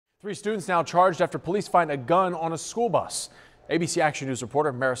3 students now charged after police find a gun on a school bus. ABC Action News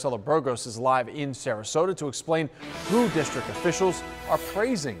reporter Maricela Burgos is live in Sarasota to explain who district officials are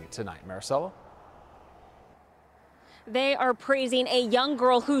praising tonight. Maricela? They are praising a young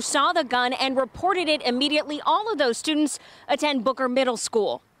girl who saw the gun and reported it immediately. All of those students attend Booker Middle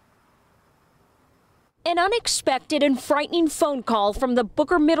School. An unexpected and frightening phone call from the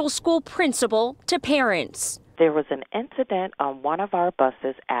Booker Middle School principal to parents. There was an incident on one of our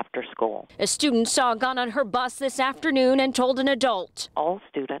buses after school. A student saw a gun on her bus this afternoon and told an adult. All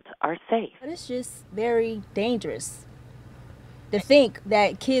students are safe. It's just very dangerous to think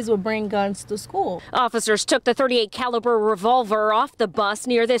that kids would bring guns to school. Officers took the .38 caliber revolver off the bus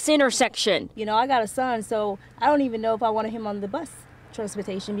near this intersection. You know, I got a son, so I don't even know if I wanted him on the bus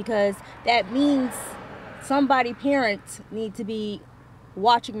transportation, because that means parents need to be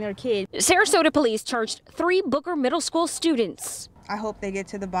watching their kids. Sarasota police charged 3 Booker Middle School students. I hope they get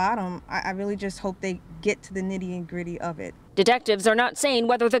to the bottom. I really just hope they get to the nitty and gritty of it. Detectives are not saying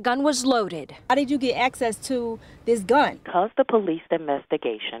whether the gun was loaded. How did you get access to this gun? Because the police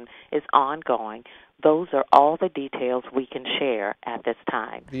investigation is ongoing, those are all the details we can share at this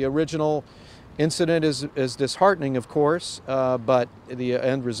time. The original incident is disheartening, of course, but the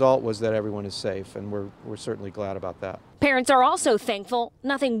end result was that everyone is safe, and we're certainly glad about that. Parents are also thankful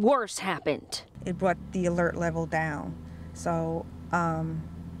nothing worse happened. It brought the alert level down. So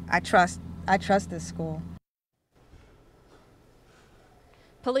I trust this school.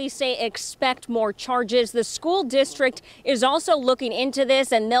 Police say expect more charges. The school district is also looking into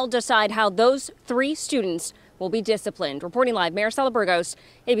this, and they'll decide how those 3 students will be disciplined. Reporting live, Maricela Burgos,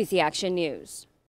 ABC Action News.